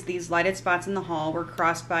times, these lighted spots in the hall were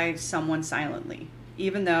crossed by someone silently,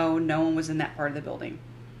 even though no one was in that part of the building.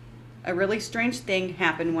 A really strange thing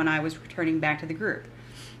happened when I was returning back to the group.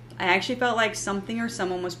 I actually felt like something or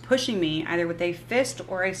someone was pushing me either with a fist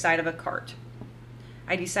or a side of a cart.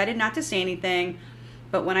 I decided not to say anything,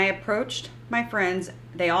 but when I approached my friends,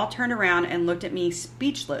 they all turned around and looked at me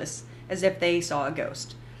speechless as if they saw a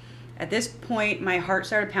ghost. At this point, my heart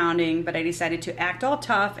started pounding, but I decided to act all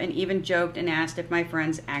tough and even joked and asked if my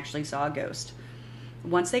friends actually saw a ghost.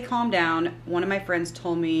 Once they calmed down, one of my friends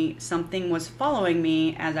told me something was following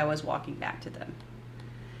me as I was walking back to them.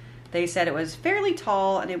 They said it was fairly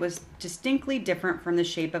tall and it was distinctly different from the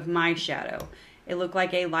shape of my shadow. It looked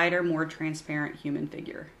like a lighter, more transparent human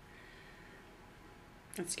figure.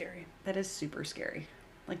 That's scary. That is super scary.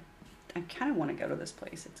 Like, I kind of want to go to this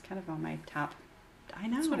place. It's kind of on my top. I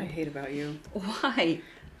know. That's what I hate about you. Why?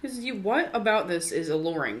 Because what about this is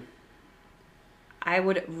alluring? I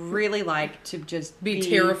would really like to just be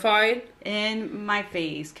terrified in my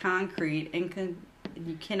face, concrete, and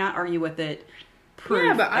you cannot argue with it. Proof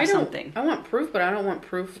yeah, but I don't. I want proof, but I don't want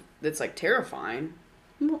proof that's like terrifying.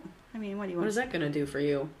 Well, I mean, what do you want? What is that gonna do for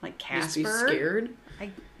you? Like Casper? Just be scared?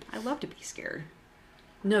 I love to be scared.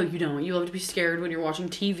 No, you don't. You love to be scared when you're watching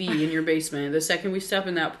TV in your basement. The second we step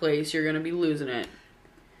in that place, you're gonna be losing it.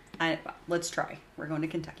 Let's try. We're going to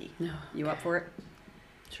Kentucky. No. You up for it?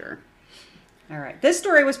 Sure. All right. This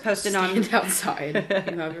story was posted Stand outside.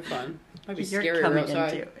 You have your fun. Might be scary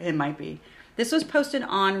outside. It might be. This was posted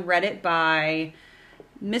on Reddit by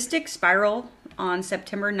Mystic Spiral on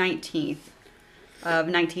September 19th of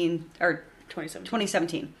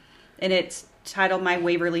 2017. And it's titled My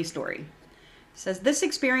Waverly Story. It says, this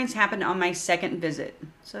experience happened on my second visit.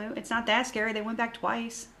 So it's not that scary. They went back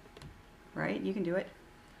twice. Right? You can do it.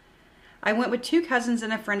 I went with 2 cousins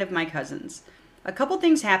and a friend of my cousin's. A couple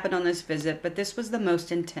things happened on this visit, but this was the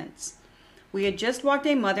most intense. We had just walked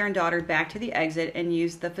a mother and daughter back to the exit and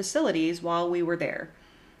used the facilities while we were there.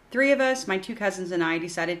 3 of us, my 2 cousins and I,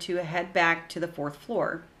 decided to head back to the 4th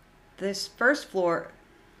floor. The first floor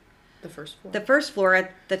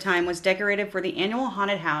at the time was decorated for the annual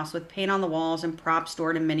haunted house with paint on the walls and props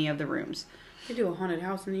stored in many of the rooms. They do a haunted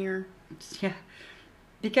house in here. Yeah.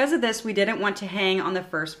 Because of this, we didn't want to hang on the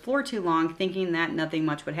 1st floor too long, thinking that nothing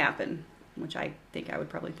much would happen, which I think I would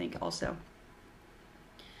probably think also.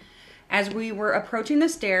 As we were approaching the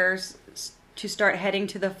stairs to start heading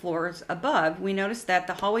to the floors above, we noticed that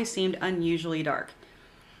the hallway seemed unusually dark.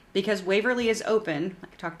 Because Waverly is open,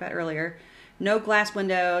 like I talked about earlier, no glass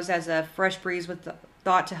windows, as a fresh breeze was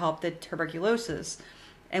thought to help the tuberculosis.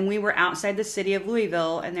 And we were outside the city of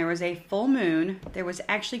Louisville, and there was a full moon. There was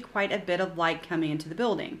actually quite a bit of light coming into the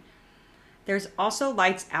building. There's also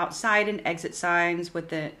lights outside and exit signs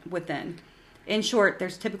within. In short,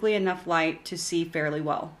 there's typically enough light to see fairly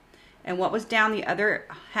well. And what was down the other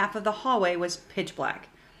half of the hallway was pitch black.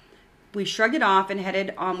 We shrugged it off and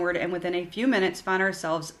headed onward, and within a few minutes found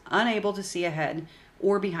ourselves unable to see ahead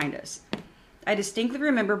or behind us. I distinctly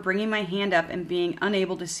remember bringing my hand up and being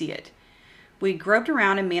unable to see it. We groped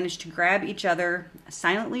around and managed to grab each other,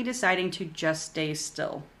 silently deciding to just stay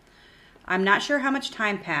still. I'm not sure how much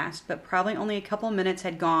time passed, but probably only a couple minutes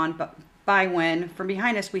had gone by when, from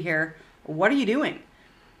behind us, we hear, "What are you doing?"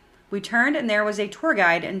 We turned and there was a tour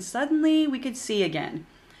guide, and suddenly we could see again.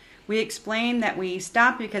 We explained that we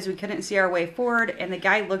stopped because we couldn't see our way forward, and the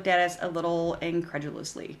guide looked at us a little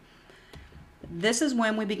incredulously. This is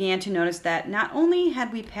when we began to notice that not only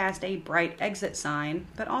had we passed a bright exit sign,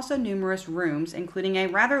 but also numerous rooms, including a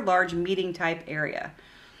rather large meeting-type area.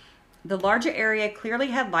 The larger area clearly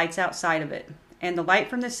had lights outside of it, and the light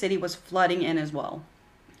from the city was flooding in as well.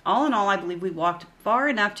 All in all, I believe we walked far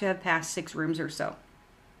enough to have passed 6 rooms or so,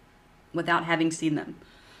 without having seen them.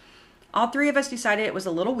 All 3 of us decided it was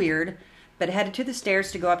a little weird, but headed to the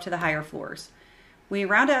stairs to go up to the higher floors. We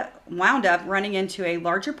wound up running into a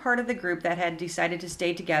larger part of the group that had decided to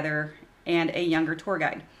stay together and a younger tour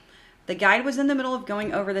guide. The guide was in the middle of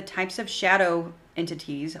going over the types of shadow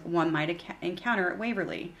entities one might encounter at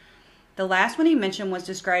Waverly. The last one he mentioned was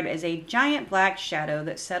described as a giant black shadow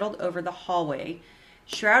that settled over the hallway,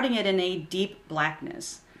 shrouding it in a deep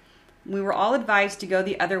blackness. We were all advised to go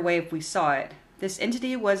the other way if we saw it. This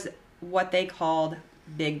entity was what they called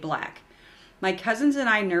Big Black. My cousins and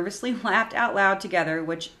I nervously laughed out loud together,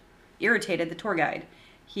 which irritated the tour guide.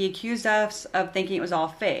 He accused us of thinking it was all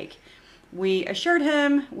fake. We assured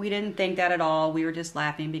him we didn't think that at all. We were just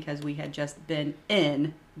laughing because we had just been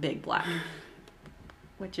in Big Black.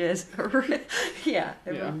 Which is, yeah.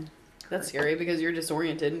 That's scary because you're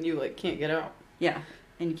disoriented and you, like, can't get out. Yeah.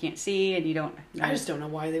 And you can't see, and you don't know. I just don't know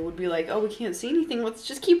why they would be like, oh, we can't see anything. Let's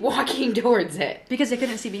just keep walking towards it. Because they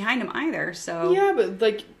couldn't see behind them either, so... Yeah, but,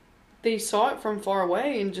 like, they saw it from far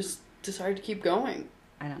away and just decided to keep going.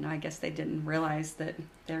 I don't know. I guess they didn't realize that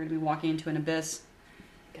they were going to be walking into an abyss.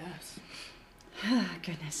 I guess.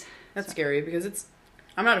 Goodness. That's scary because it's...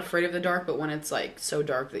 I'm not afraid of the dark, but when it's, like, so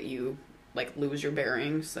dark that you, like, lose your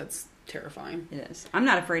bearings, that's terrifying. It is. I'm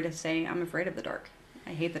not afraid to say I'm afraid of the dark.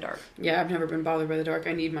 I hate the dark. Yeah, I've never been bothered by the dark.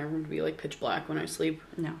 I need my room to be, like, pitch black when I sleep.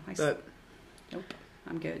 No. Nope.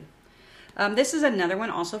 I'm good. This is another one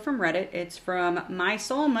also from Reddit. It's from My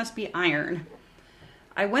Soul Must Be Iron.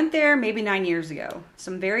 I went there maybe 9 years ago.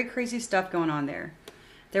 Some very crazy stuff going on there.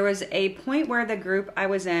 There was a point where the group I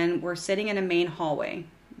was in were sitting in a main hallway.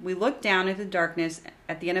 We looked down into the darkness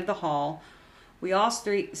at the end of the hall. We all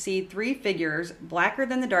see three figures, blacker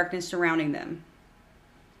than the darkness surrounding them.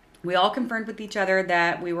 We all confirmed with each other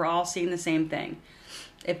that we were all seeing the same thing.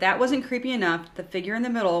 If that wasn't creepy enough, the figure in the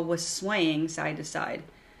middle was swaying side to side.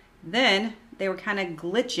 Then they were kind of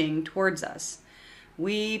glitching towards us.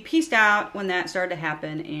 We pieced out when that started to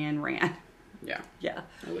happen and ran. Yeah. Yeah.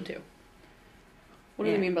 I would too. What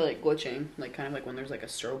do you mean by, like, glitching? Like, kind of like when there's, like, a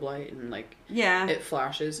strobe light and, like, it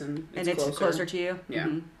flashes and it's closer to you? Yeah.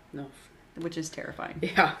 Mm-hmm. No. Which is terrifying.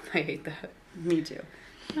 Yeah, I hate that. Me too.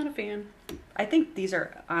 Not a fan. I think these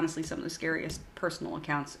are honestly some of the scariest personal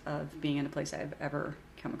accounts of being in a place I've ever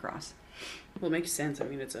come across. Well, it makes sense. I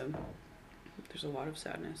mean, there's a lot of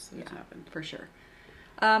sadness that's happened. For sure.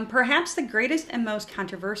 Perhaps the greatest and most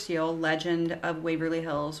controversial legend of Waverly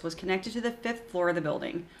Hills was connected to the 5th floor of the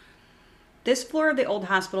building. This floor of the old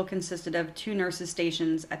hospital consisted of 2 nurses'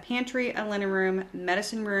 stations, a pantry, a linen room,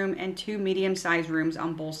 medicine room, and 2 medium-sized rooms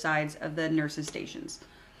on both sides of the nurses' stations.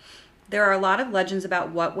 There are a lot of legends about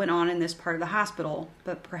what went on in this part of the hospital,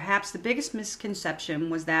 but perhaps the biggest misconception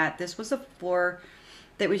was that this was a floor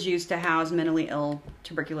that was used to house mentally ill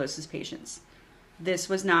tuberculosis patients. This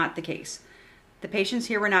was not the case. The patients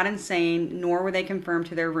here were not insane, nor were they confined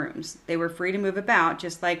to their rooms. They were free to move about,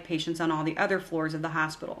 just like patients on all the other floors of the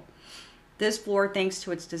hospital. This floor, thanks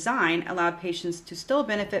to its design, allowed patients to still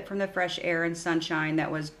benefit from the fresh air and sunshine that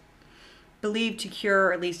was believed to cure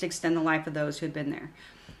or at least extend the life of those who had been there.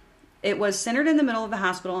 It was centered in the middle of the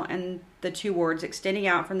hospital, and the 2 wards extending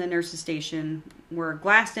out from the nurses' station were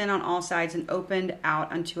glassed in on all sides and opened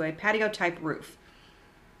out onto a patio-type roof.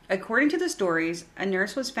 According to the stories, a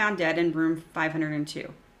nurse was found dead in room 502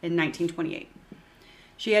 in 1928.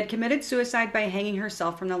 She had committed suicide by hanging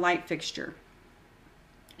herself from the light fixture.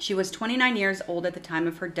 She was 29 years old at the time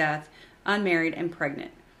of her death, unmarried and pregnant.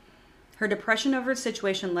 Her depression over the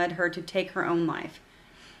situation led her to take her own life.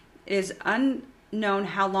 It is unknown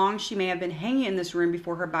how long she may have been hanging in this room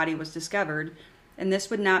before her body was discovered, and this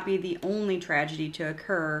would not be the only tragedy to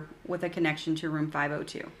occur with a connection to room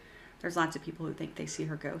 502. There's lots of people who think they see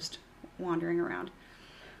her ghost wandering around.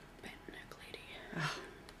 Bent neck lady. Oh.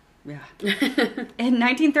 Yeah. In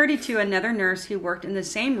 1932, another nurse who worked in the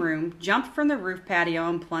same room jumped from the roof patio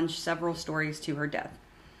and plunged several stories to her death.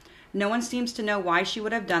 No one seems to know why she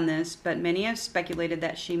would have done this, but many have speculated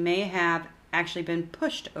that she may have actually been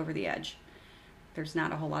pushed over the edge. There's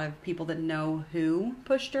not a whole lot of people that know who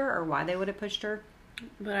pushed her or why they would have pushed her.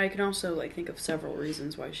 But I can also, like, think of several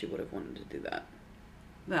reasons why she would have wanted to do that.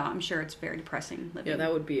 Well, I'm sure it's very depressing living. Yeah,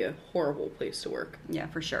 that would be a horrible place to work. Yeah,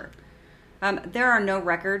 for sure. There are no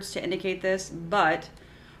records to indicate this, but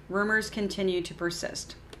rumors continue to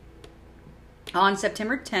persist. On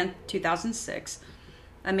September 10th, 2006,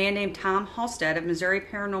 a man named Tom Halstead of Missouri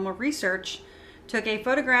Paranormal Research took a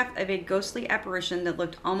photograph of a ghostly apparition that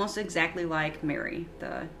looked almost exactly like Mary,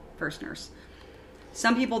 the first nurse.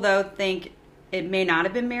 Some people, though, think it may not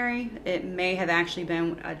have been Mary. It may have actually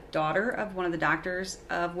been a daughter of one of the doctors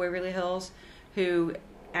of Waverly Hills who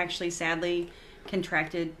actually sadly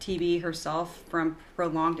contracted TB herself from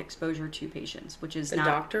prolonged exposure to patients, which is the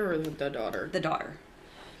doctor or the daughter? The daughter.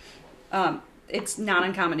 It's not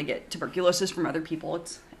uncommon to get tuberculosis from other people.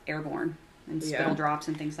 It's airborne and spittle drops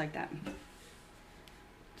and things like that.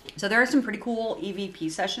 So there are some pretty cool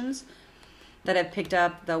EVP sessions that have picked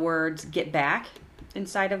up the words "get back"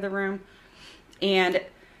 inside of the room. And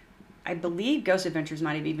I believe Ghost Adventures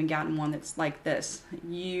might have even gotten one that's like this.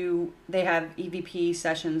 They have EVP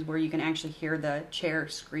sessions where you can actually hear the chair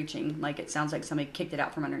screeching, like it sounds like somebody kicked it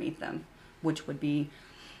out from underneath them, which would be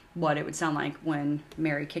what it would sound like when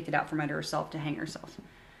Mary kicked it out from under herself to hang herself.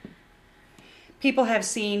 People have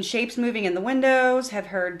seen shapes moving in the windows, have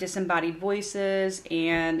heard disembodied voices,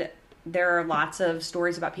 and there are lots of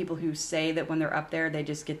stories about people who say that when they're up there, they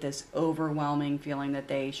just get this overwhelming feeling that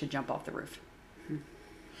they should jump off the roof.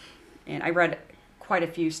 And I read quite a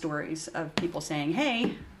few stories of people saying,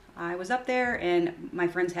 hey, I was up there and my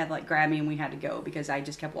friends had like grabbed me and we had to go because I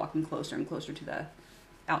just kept walking closer and closer to the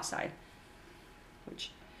outside. Which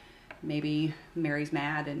maybe Mary's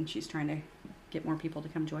mad and she's trying to get more people to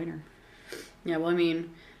come join her. Yeah, well, I mean,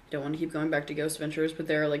 I don't want to keep going back to Ghost Adventures, but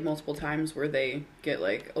there are like multiple times where they get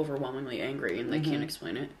like overwhelmingly angry and they can't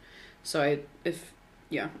explain it. So if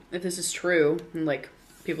this is true and like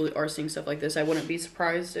people are seeing stuff like this, I wouldn't be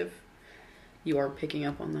surprised if you are picking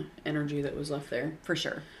up on the energy that was left there. For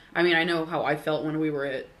sure. I mean, I know how I felt when we were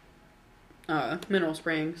at Mineral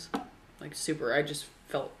Springs. Like, super. I just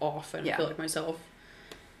felt off. I didn't feel like myself.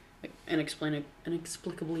 Like,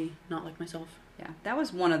 inexplicably not like myself. Yeah, that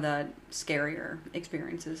was one of the scarier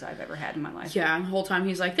experiences I've ever had in my life. Yeah, and the whole time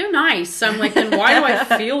he's like, they're nice. I'm like, then why do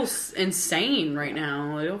I feel insane right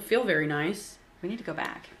now? I don't feel very nice. We need to go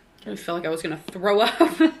back. I felt like I was going to throw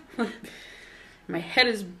up. My head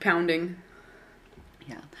is pounding.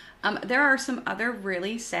 Yeah. There are some other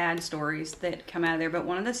really sad stories that come out of there, but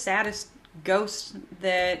one of the saddest ghosts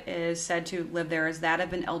that is said to live there is that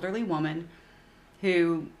of an elderly woman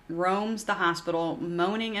who roams the hospital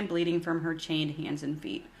moaning and bleeding from her chained hands and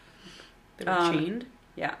feet. They're chained?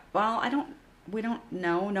 Yeah. Well, we don't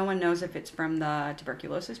know. No one knows if it's from the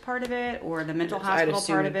tuberculosis part of it or the mental hospital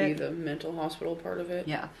part of it. I'd assume it'd be the mental hospital part of it.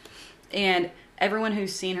 Yeah. And everyone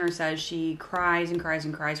who's seen her says she cries and cries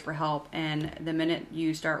and cries for help. And the minute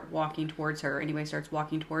you start walking towards her, anybody starts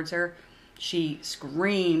walking towards her, she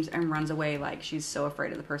screams and runs away like she's so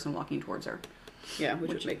afraid of the person walking towards her. Yeah,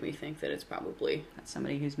 which would make me think that it's probably... That's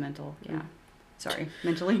somebody who's mental. Yeah. Sorry.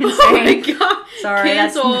 Mentally insane. Oh my god. Sorry.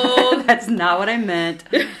 Canceled. That's not what I meant.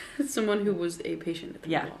 Someone who was a patient at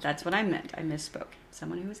the hospital. That's what I meant. I misspoke.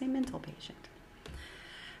 Someone who was a mental patient.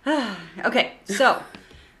 Okay, so...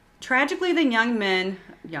 Tragically, the young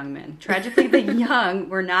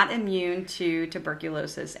were not immune to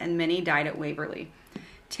tuberculosis, and many died at Waverly.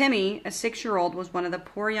 Timmy, a 6-year-old, was one of the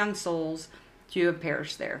poor young souls to have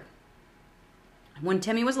perished there. When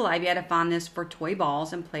Timmy was alive, he had a fondness for toy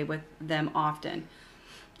balls and played with them often.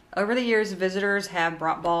 Over the years, visitors have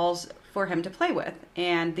brought balls for him to play with,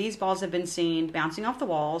 and these balls have been seen bouncing off the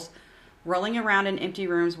walls, rolling around in empty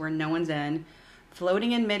rooms where no one's in,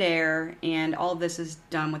 floating in midair, and all of this is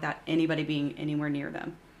done without anybody being anywhere near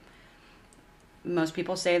them. Most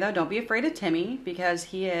people say, though, don't be afraid of Timmy because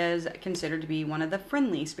he is considered to be one of the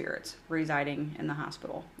friendly spirits residing in the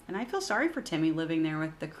hospital. And I feel sorry for Timmy living there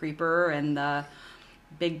with the creeper and the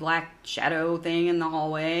big black shadow thing in the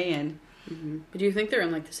hallway. And But do you think they're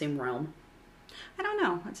in like the same realm? I don't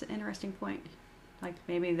know. That's an interesting point. Like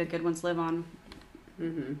maybe the good ones live on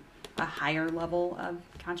a higher level of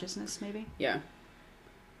consciousness, maybe? Yeah.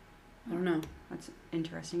 I don't know. That's an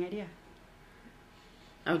interesting idea.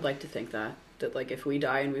 I would like to think that like if we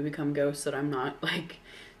die and we become ghosts, that I'm not like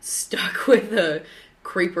stuck with a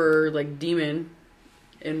creeper like demon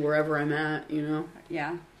in wherever I'm at, you know?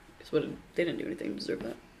 Yeah. They didn't do anything to deserve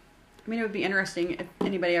that. I mean, it would be interesting if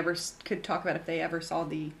anybody ever could talk about if they ever saw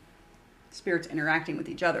the spirits interacting with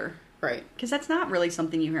each other. Right. Because that's not really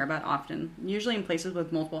something you hear about often. Usually in places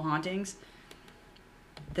with multiple hauntings,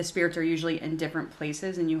 the spirits are usually in different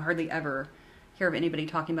places, and you hardly ever hear of anybody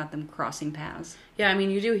talking about them crossing paths. Yeah, I mean,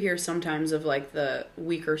 you do hear sometimes of, like, the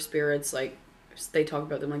weaker spirits, like, they talk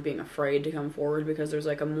about them, like, being afraid to come forward because there's,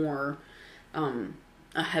 like, a more,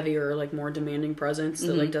 a heavier, like, more demanding presence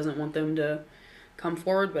that, like, doesn't want them to come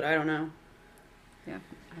forward, but I don't know. Yeah,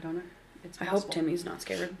 I don't know. I hope Timmy's not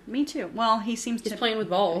scared. Me too. Well, he's playing with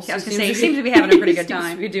balls. I was going to say, he seems to be having a pretty good time. He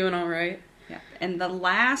seems to be doing all right. Yeah. And the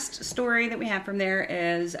last story that we have from there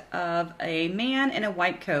is of a man in a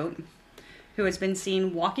white coat who has been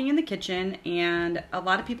seen walking in the kitchen, and a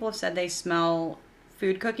lot of people have said they smell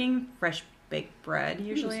food cooking, fresh baked bread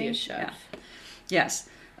usually. See a chef. Yeah. Yes.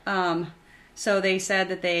 So they said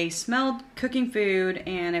that they smelled cooking food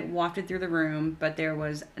and it wafted through the room, but there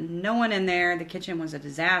was no one in there. The kitchen was a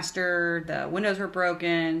disaster. The windows were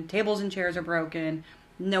broken. Tables and chairs are broken.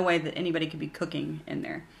 No way that anybody could be cooking in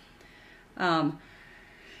there.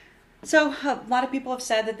 So a lot of people have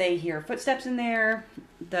said that they hear footsteps in there.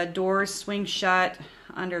 The doors swing shut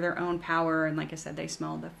under their own power. And like I said, they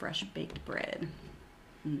smell the fresh baked bread.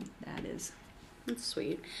 That's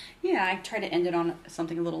sweet. Yeah, I try to end it on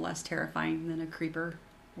something a little less terrifying than a creeper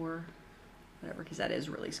or whatever, because that is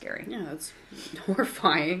really scary. Yeah, that's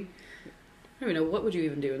horrifying. I don't even know, what would you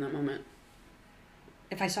even do in that moment?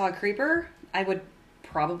 If I saw a creeper, I would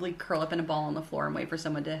probably curl up in a ball on the floor and wait for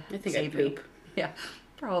someone to save me. Yeah,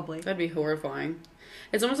 probably. That'd be horrifying.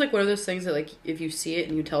 It's almost like one of those things that, like, if you see it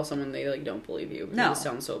and you tell someone, they, like, don't believe you. No. It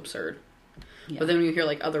sounds so absurd. Yeah. But then when you hear,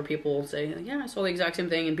 like, other people say, like, yeah, I saw the exact same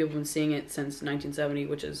thing, and people have been seeing it since 1970,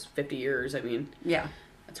 which is 50 years. I mean, yeah,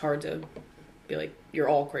 it's hard to be like, you're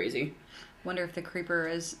all crazy. Wonder if the creeper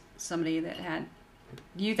is somebody that had...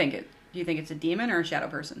 Do you think it's a demon or a shadow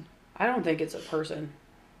person? I don't think it's a person.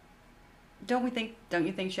 Don't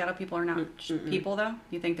you think shadow people are not people, though?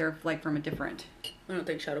 You think they're, like, from a different... I don't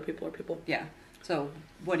think shadow people are people. Yeah. So,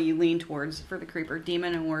 what do you lean towards for the creeper?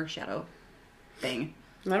 Demon or shadow thing?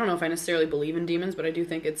 I don't know if I necessarily believe in demons, but I do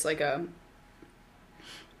think it's like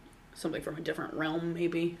something from a different realm,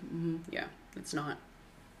 maybe. Mm-hmm. Yeah, it's not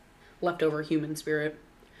leftover human spirit.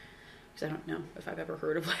 Because I don't know if I've ever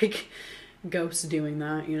heard of, like, ghosts doing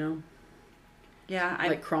that, you know? Yeah,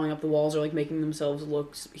 like crawling up the walls or, like, making themselves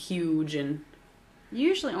look huge. And you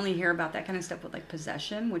usually only hear about that kind of stuff with, like,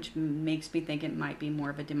 possession, which makes me think it might be more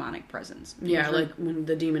of a demonic presence. Yeah, usually, like when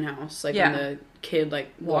the demon house, like when the kid, like,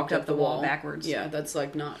 walked up the wall backwards. Yeah, that's,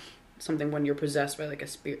 like, not something when you're possessed by, like,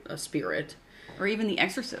 a spirit. Or even The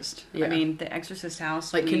Exorcist. Yeah. I mean, The Exorcist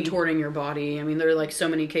house. Like, contorting your body. I mean, there are, like, so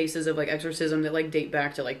many cases of, like, exorcism that, like, date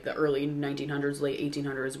back to, like, the early 1900s, late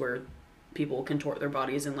 1800s, where people contort their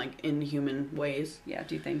bodies in, like, inhuman ways. Yeah,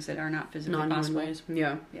 do things that are not physically non-human possible. ways.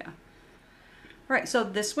 Yeah. Yeah. All right, so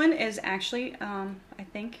this one is actually, I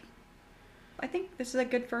think this is a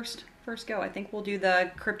good first go. I think we'll do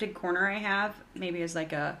the cryptid corner I have, maybe as,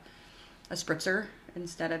 like, a spritzer,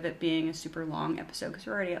 instead of it being a super long episode, because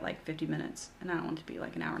we're already at like 50 minutes, and I don't want it to be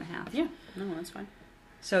like an hour and a half. Yeah, no, that's fine.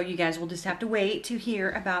 So you guys will just have to wait to hear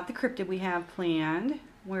about the cryptid we have planned.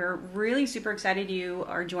 We're really super excited you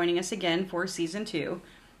are joining us again for season 2.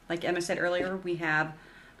 Like Emma said earlier, we have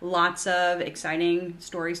lots of exciting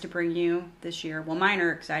stories to bring you this year. Well, mine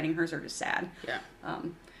are exciting, hers are just sad. Yeah.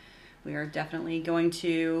 We are definitely going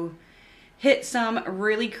to hit some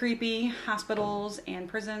really creepy hospitals and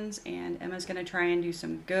prisons, and Emma's going to try and do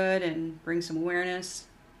some good and bring some awareness.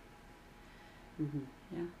 Mm-hmm.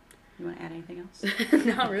 Yeah. You want to add anything else?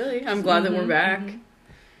 Not really. I'm glad that we're back. Mm-hmm.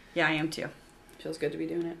 Yeah, I am too. Feels good to be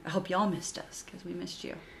doing it. I hope y'all missed us, because we missed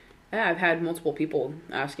you. Yeah, I've had multiple people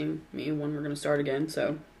asking me when we're going to start again,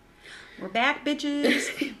 so. We're back,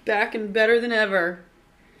 bitches. Back and better than ever.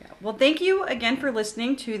 Yeah. Well, thank you again for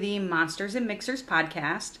listening to the Monsters and Mixers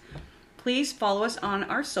podcast. Please follow us on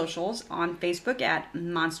our socials, on Facebook at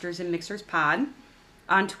Monsters and Mixers Pod,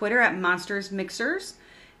 on Twitter at Monsters Mixers,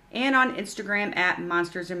 and on Instagram at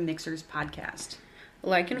Monsters and Mixers Podcast.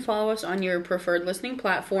 Like and follow us on your preferred listening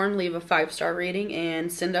platform. Leave a 5-star rating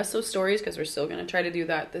and send us those stories, because we're still going to try to do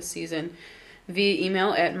that this season via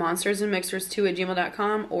email at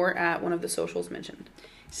monstersandmixers2@gmail.com or at one of the socials mentioned.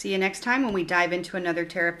 See you next time when we dive into another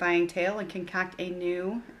terrifying tale and concoct a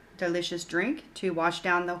new delicious drink to wash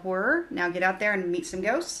down the horror. Now get out there and meet some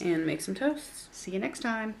ghosts. And make some toasts. See you next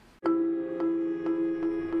time.